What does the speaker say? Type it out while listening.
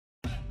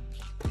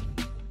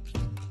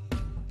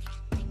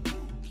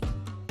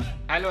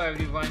Hello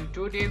everyone,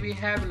 today we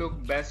have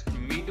looked best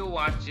Mido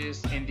watches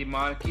in the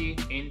market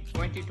in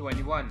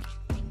 2021.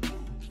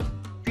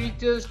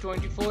 Features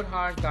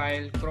 24-hour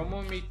dial,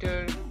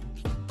 chronometer,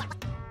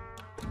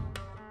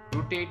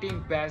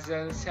 rotating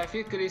bezel,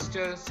 sapphire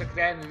crystal,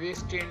 scratch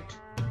resistant,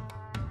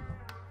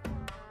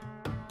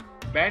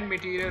 band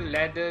material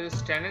leather,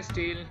 stainless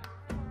steel,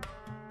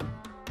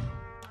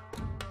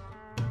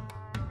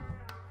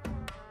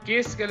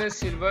 case color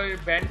silver,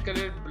 band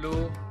color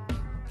blue,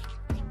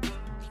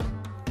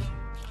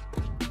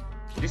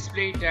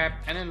 display tab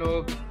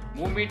analog,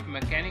 movement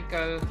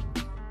mechanical,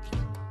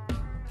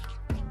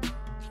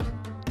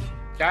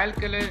 dial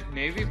color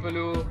navy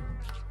blue,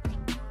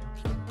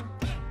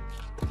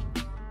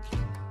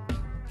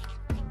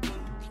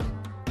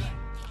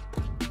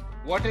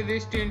 water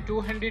resistant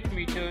 200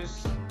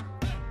 meters,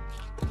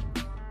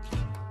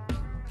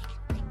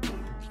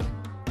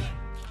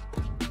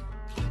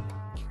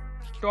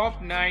 top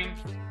 9,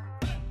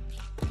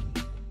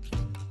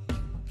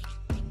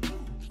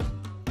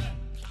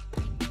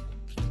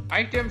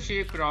 item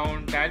shape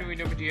round, dial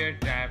manometer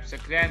tab,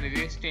 scratch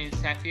resistant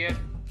sapphire,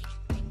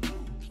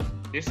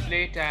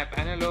 display tab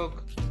analog,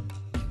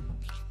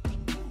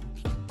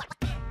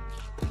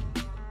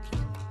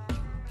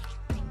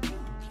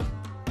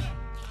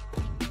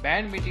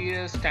 band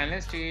material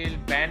stainless steel,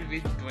 band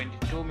width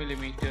 22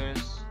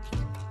 millimeters,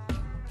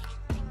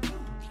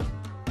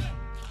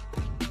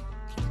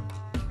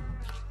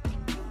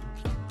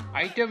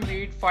 item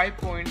weight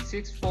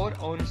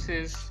 5.64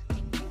 ounces,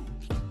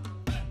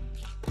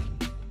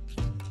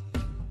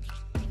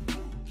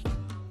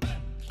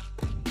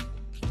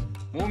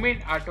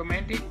 movement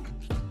automatic,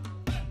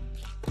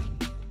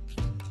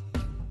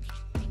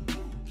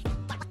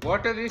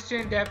 water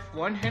resistant depth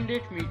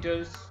 100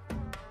 meters,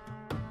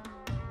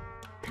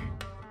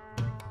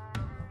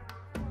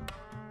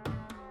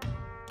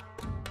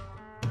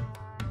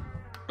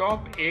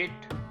 top 8,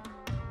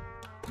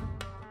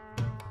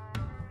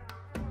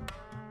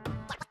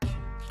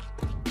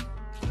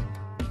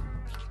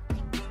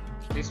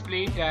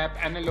 display tab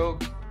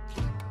analog,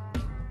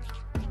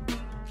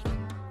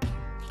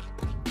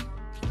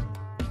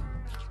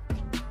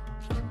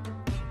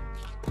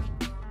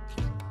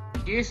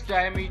 case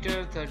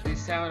diameter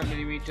 37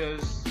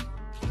 millimeters,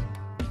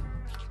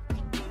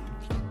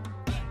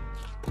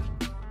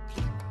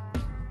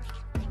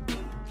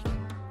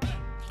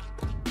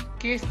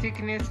 case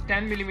thickness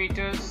 10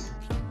 millimeters,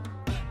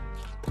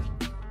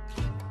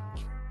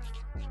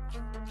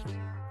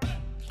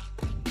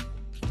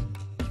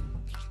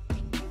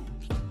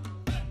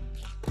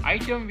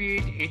 item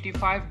weight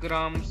 85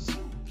 grams,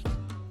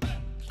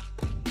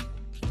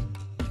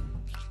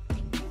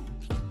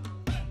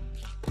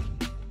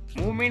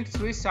 movement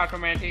Swiss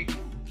automatic,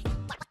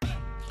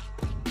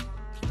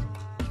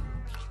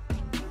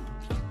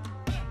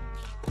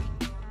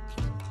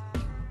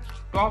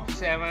 top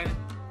 7,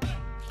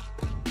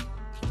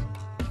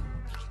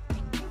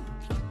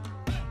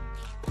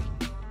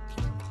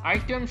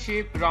 item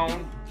shape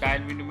round, dial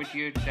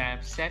manometer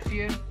tab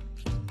sapphire,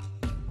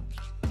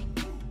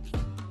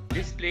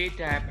 display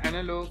tab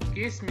analog,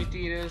 case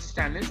material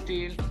stainless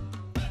steel,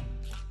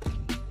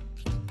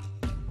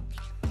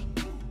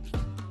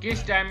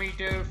 case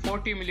diameter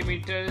 40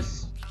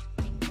 millimeters,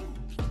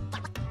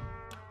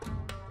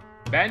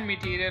 band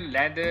material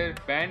leather,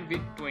 band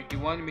width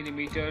 21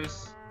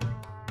 millimeters,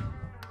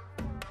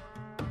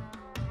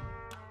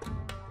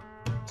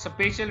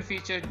 special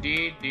feature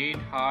date,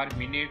 hour,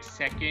 minute,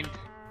 second,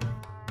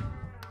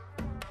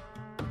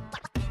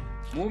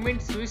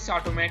 movement Swiss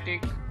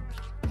automatic,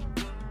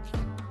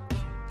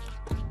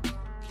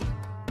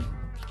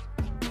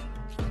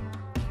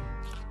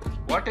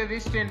 water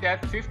resistant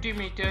depth 50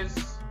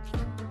 meters,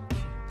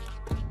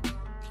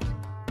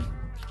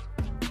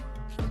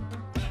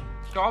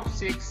 top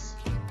 6,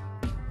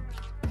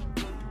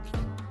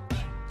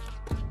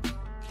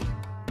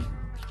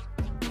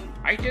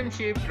 item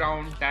shape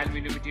round, dial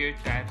manometer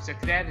tab,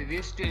 scratch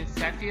resistant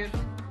sapphire,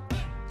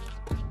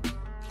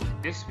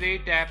 display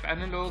tab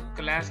analog,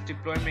 class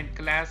deployment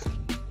class,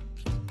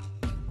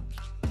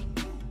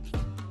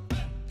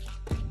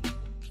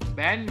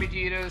 band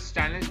material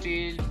stainless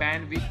steel,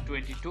 band width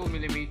 22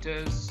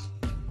 millimeters,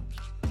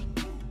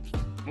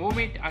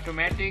 movement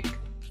automatic,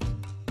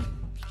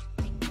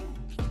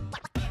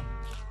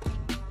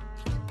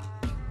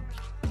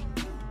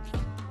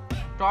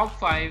 top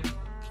 5,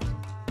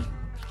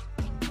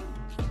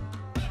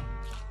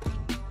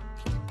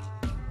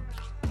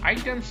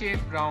 item shape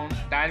round,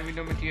 dial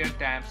manometer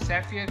tab,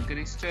 sapphire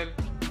crystal,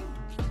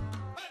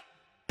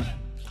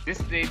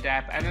 display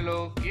tab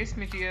analog, case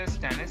material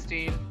stainless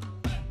steel,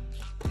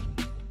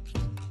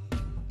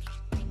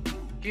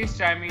 case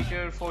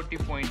diameter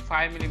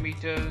 40.5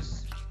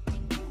 millimeters,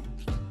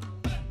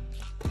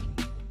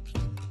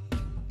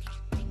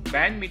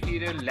 band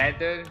material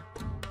leather,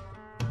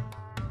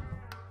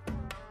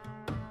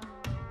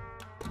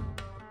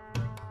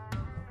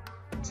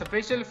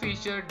 special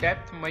feature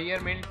depth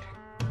measurement,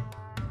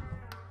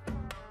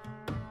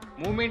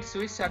 movement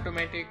Swiss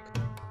automatic,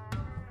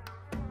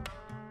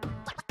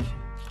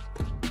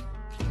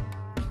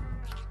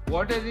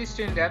 Water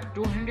resistant depth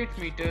 200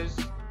 meters.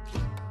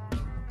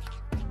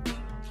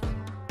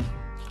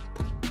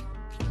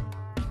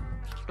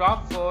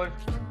 Top 4.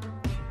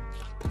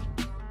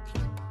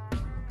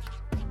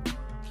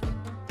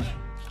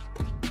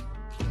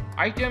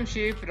 Item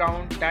shape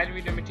round, tile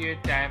video material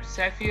type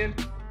sapphire.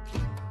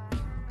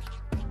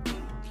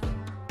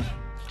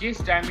 Case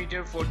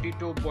diameter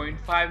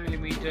 42.5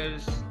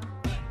 millimeters.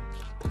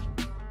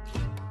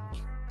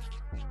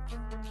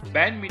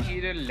 Band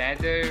material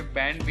leather,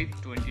 band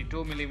width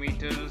 22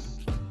 millimeters.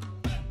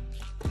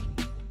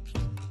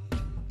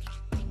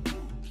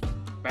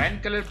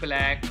 Band color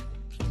black,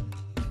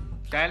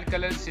 tile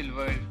color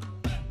silver.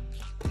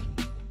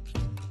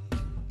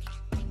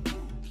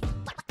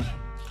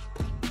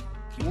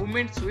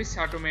 Movement Swiss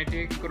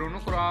automatic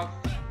chronograph.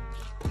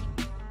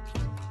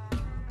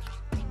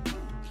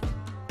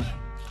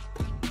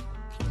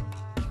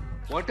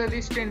 Water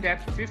resistant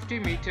depth 50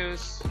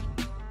 meters.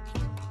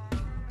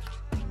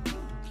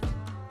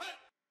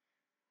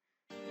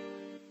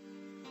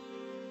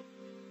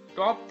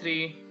 Top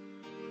 3.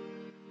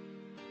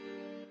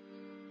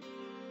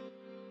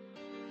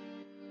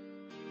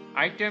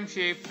 Item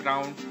shape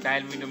round,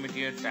 tile window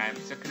material type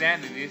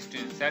scratch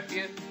resistant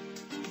sapphire.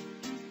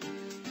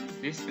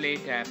 Display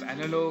tab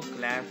analog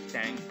glass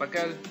tank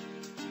buckle.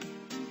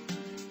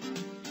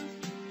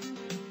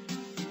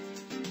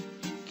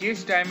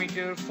 Case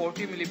diameter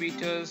 40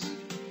 millimeters.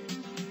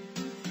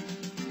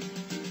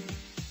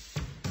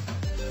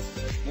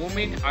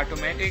 Movement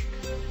automatic.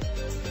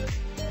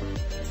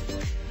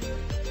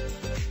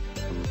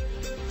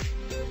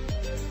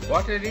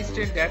 Water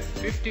resistant depth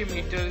 50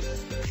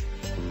 meters.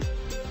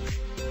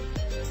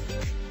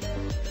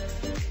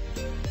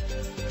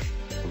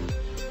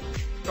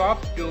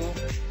 Top 2.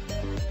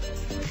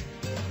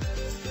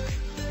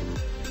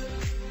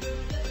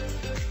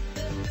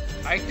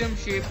 Item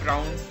shape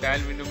round, tile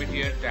window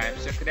material type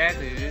scratch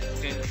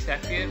resistant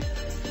sapphire.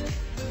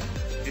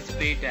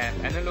 Display tab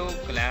analog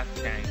glass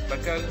tank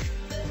buckle.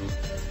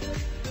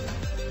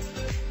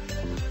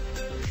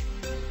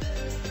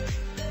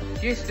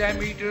 Case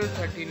diameter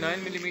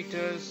 39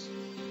 millimeters.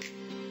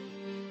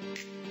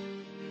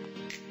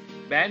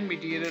 Band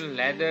material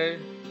leather.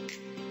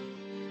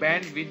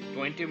 Band width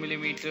 20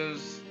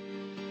 millimeters.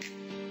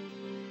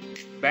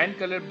 Band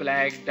color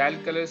black, dial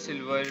color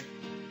silver.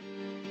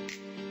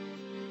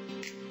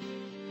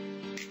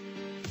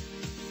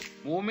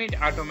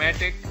 Movement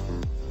automatic.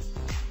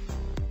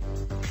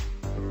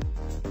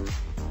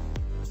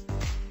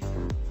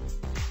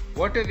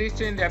 Water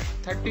resistant depth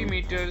 30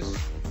 meters.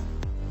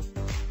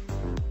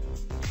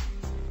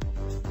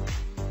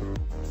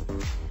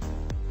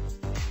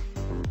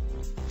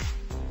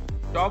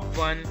 Top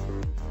 1.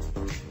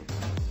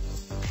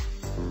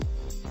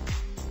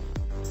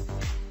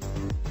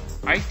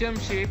 Item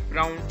shape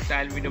round,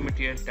 tile window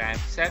material type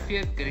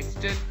sapphire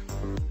crystal.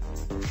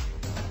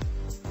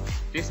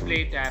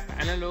 Display tab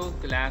analog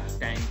glass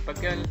tank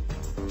buckle.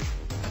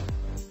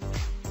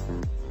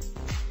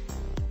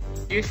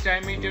 Case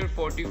diameter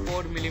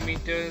 44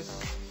 millimeters.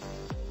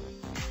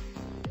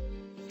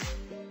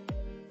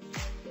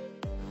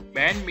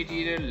 Band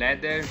material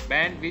leather,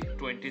 band width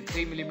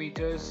 23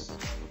 millimeters.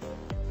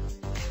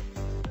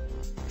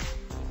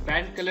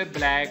 Band color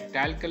black,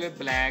 tile color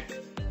black.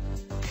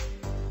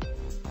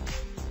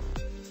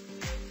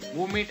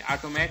 Movement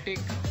automatic.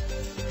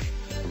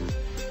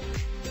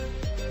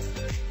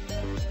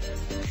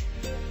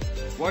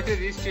 Water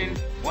resistant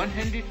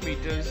 100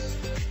 meters.